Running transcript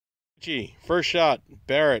Richie, first shot,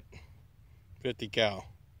 Barrett, 50 cal.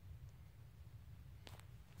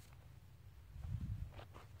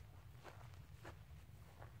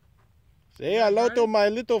 Say hello to my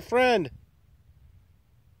little friend.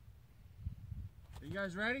 Are you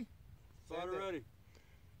guys ready? Started ready.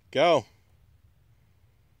 Go.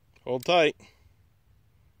 Hold tight.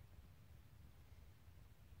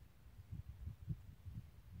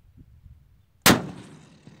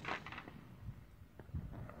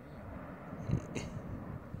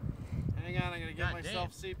 Hang on, I'm gonna get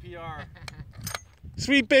myself CPR.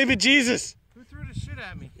 Sweet baby Jesus. Who threw the shit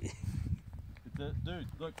at me? Dude,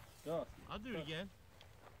 look. I'll do it again.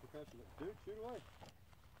 Dude, shoot away.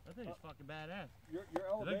 I think it's fucking badass. Your Did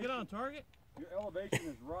elevation. I get on target? Your elevation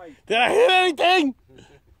is right. Did I hit anything?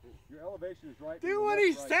 Your elevation is right. Do what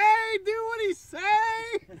he say. Do what he say.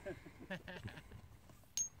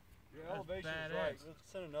 Your elevation is right. Let's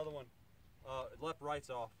send another one. Left, right's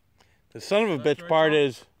off. The son of a bitch part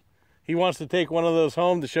is he wants to take one of those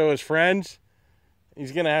home to show his friends.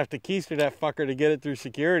 He's going to have to keister that fucker to get it through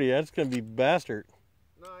security. That's going to be bastard.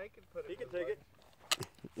 No, he can put it. He can take it.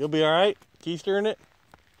 You'll be all right keistering it?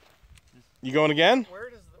 You going again?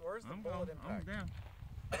 Where's the bullet impact? I'm down.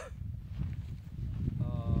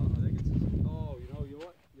 I think it's. Oh, you know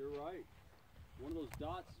what? You're right. One of those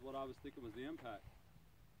dots is what I was thinking was the impact.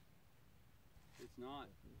 It's not.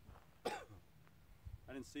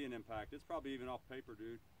 I didn't see an impact. It's probably even off paper,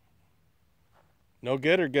 dude. No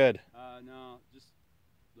good or good? No, just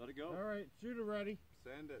let it go. All right, shooter ready.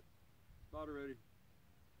 Send it. Spotter ready.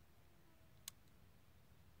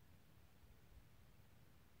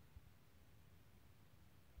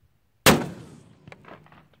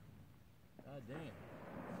 God damn.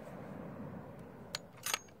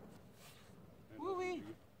 Woo-wee.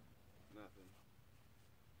 Nothing.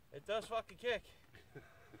 It does fucking kick.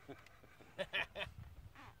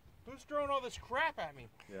 Who's throwing all this crap at me?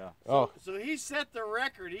 Yeah. So he set the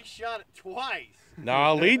record. He shot it twice.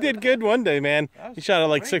 No, Lee did good one day, man. He shot it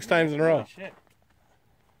like 6 times in a row. Shit.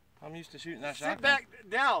 I'm used to shooting that Sit shotgun. back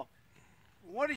now. What